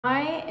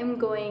I am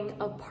going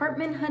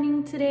apartment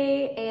hunting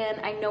today,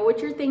 and I know what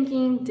you're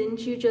thinking.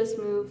 Didn't you just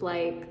move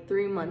like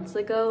 3 months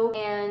ago?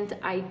 And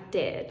I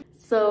did.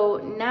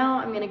 So now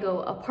I'm gonna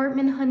go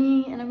apartment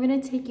hunting, and I'm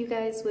gonna take you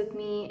guys with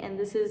me, and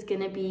this is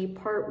gonna be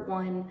part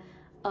 1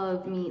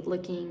 of me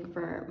looking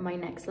for my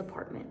next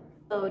apartment.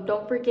 So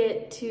don't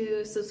forget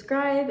to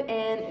subscribe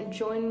and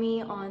join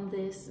me on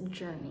this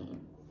journey.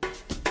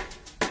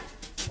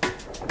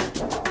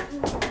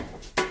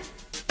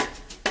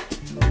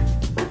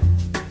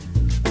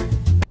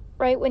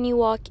 Right when you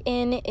walk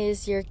in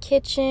is your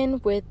kitchen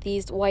with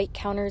these white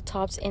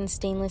countertops and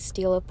stainless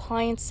steel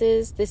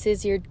appliances. This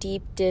is your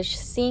deep dish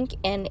sink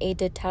and a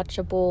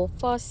detachable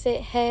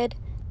faucet head.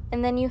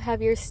 And then you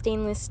have your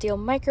stainless steel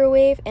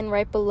microwave, and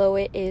right below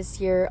it is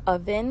your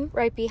oven.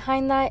 Right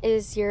behind that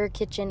is your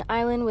kitchen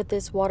island with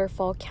this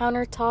waterfall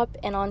countertop,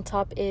 and on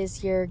top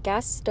is your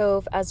gas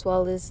stove as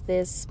well as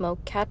this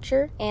smoke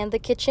catcher. And the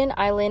kitchen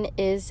island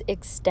is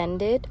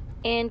extended.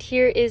 And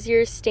here is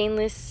your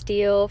stainless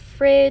steel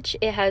fridge.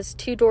 It has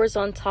 2 doors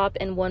on top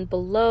and 1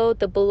 below.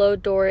 The below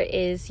door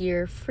is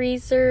your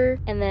freezer,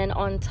 and then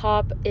on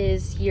top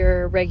is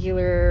your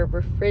regular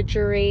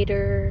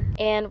refrigerator.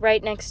 And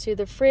right next to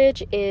the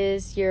fridge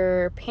is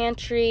your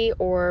pantry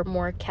or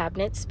more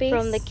cabinet space.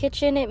 From the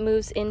kitchen, it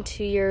moves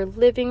into your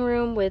living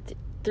room with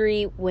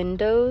 3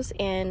 windows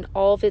and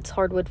all of its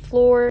hardwood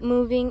floor.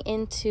 Moving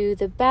into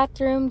the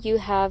bathroom, you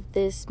have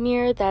this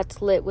mirror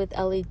that's lit with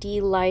LED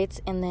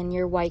lights, and then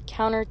your white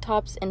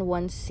countertops and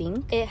 1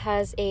 sink. It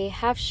has a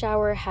half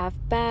shower, half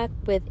bath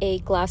with a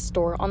glass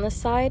door on the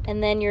side,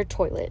 and then your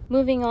toilet.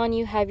 Moving on,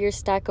 you have your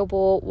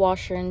stackable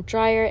washer and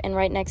dryer, and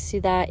right next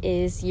to that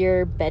is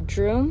your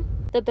bedroom.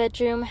 The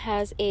bedroom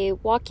has a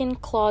walk-in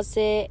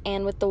closet,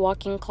 and with the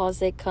walk-in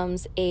closet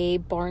comes a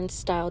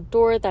barn-style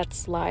door that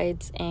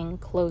slides and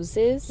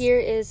closes. Here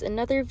is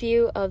another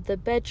view of the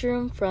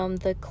bedroom from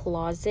the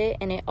closet,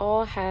 and it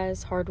all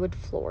has hardwood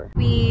floor.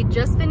 We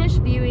just finished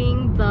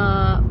viewing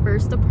the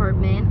first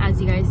apartment, as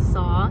you guys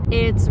saw.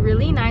 It's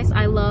really nice.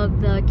 I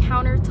love the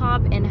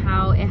countertop and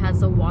how it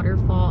has a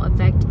waterfall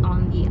effect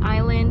on the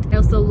island. I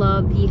also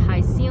love the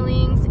high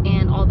ceilings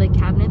and all the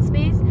cabinet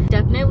space.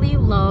 Definitely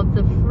love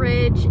the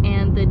fridge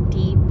and the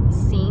deep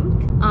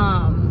sink.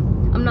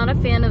 I'm not a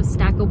fan of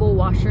stackable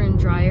washer and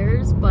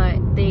dryers, but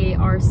they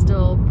are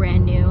still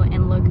brand new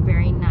and look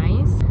very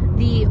nice.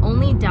 The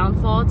only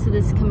downfall to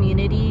this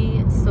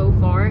community so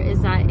far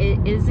is that it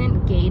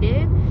isn't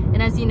gated,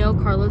 and as you know,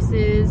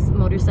 Carlos's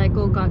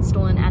motorcycle got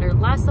stolen at her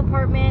last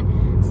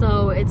apartment,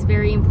 so it's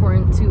very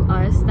important to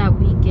us that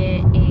we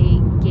get a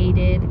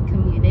gated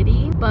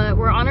community. But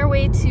we're on our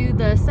way to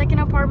the second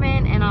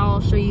apartment, and I'll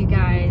show you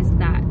guys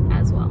that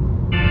as well.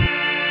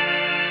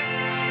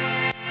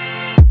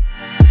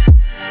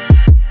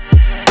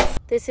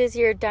 This is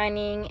your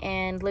dining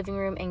and living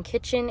room and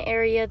kitchen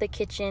area. The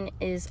kitchen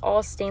is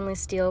all stainless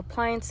steel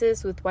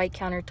appliances with white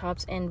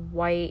countertops and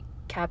white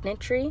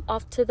cabinetry.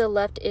 Off to the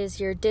left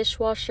is your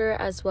dishwasher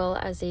as well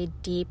as a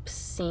deep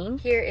sink.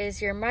 Here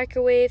is your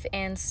microwave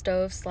and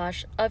stove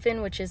 /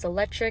 oven, which is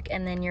electric,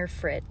 and then your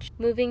fridge.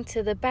 Moving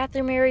to the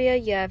bathroom area,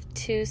 you have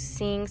 2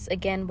 sinks,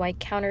 again white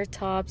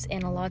countertops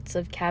and lots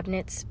of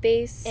cabinet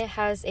space. It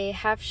has a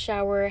half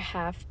shower,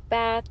 half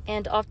bath,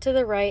 and off to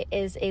the right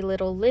is a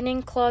little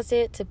linen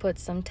closet to put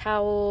some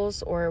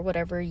towels or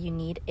whatever you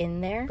need in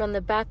there. From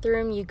the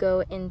bathroom, you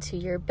go into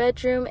your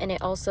bedroom, and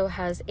it also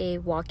has a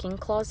walk-in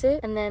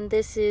closet. And then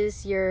this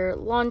is your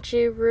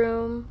laundry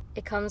room.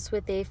 It comes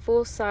with a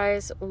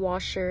full-size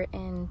washer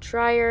and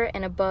dryer,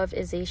 and above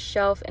is a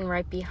shelf, and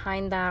right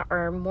behind that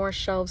are more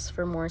shelves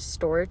for more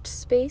storage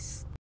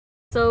space.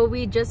 So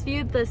we just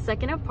viewed the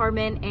second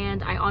apartment,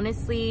 and I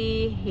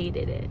honestly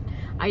hated it.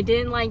 I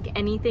didn't like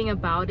anything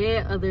about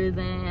it other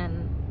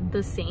than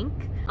the sink.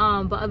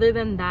 But other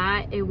than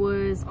that, it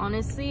was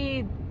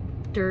honestly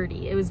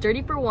dirty. It was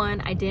dirty for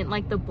one. I didn't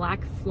like the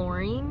black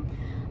flooring.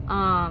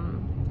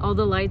 All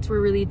the lights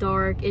were really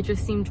dark. It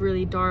just seemed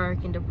really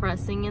dark and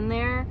depressing in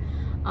there.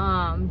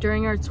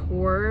 During our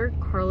tour,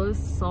 Carlos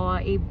saw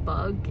a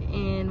bug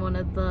in one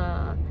of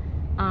the,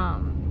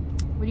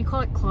 what do you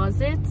call it,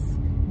 closets,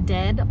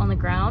 dead on the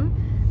ground.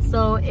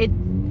 So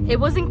it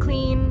wasn't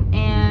clean,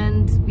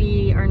 and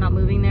we are not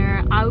moving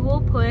there. I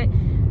will put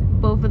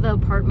both of the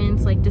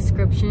apartments like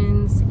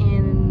descriptions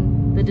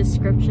in the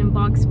description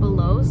box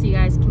below, so you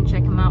guys can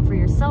check them out for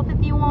yourself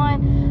if you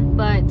want,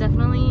 but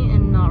definitely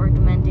am not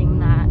recommending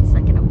that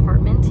second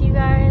apartment to you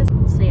guys.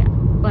 So yeah,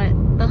 but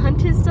the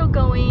hunt is still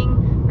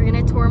going. We're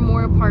gonna tour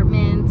more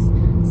apartments,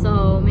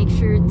 so make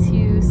sure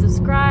to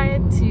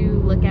subscribe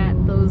to look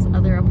at those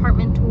other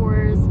apartment tours.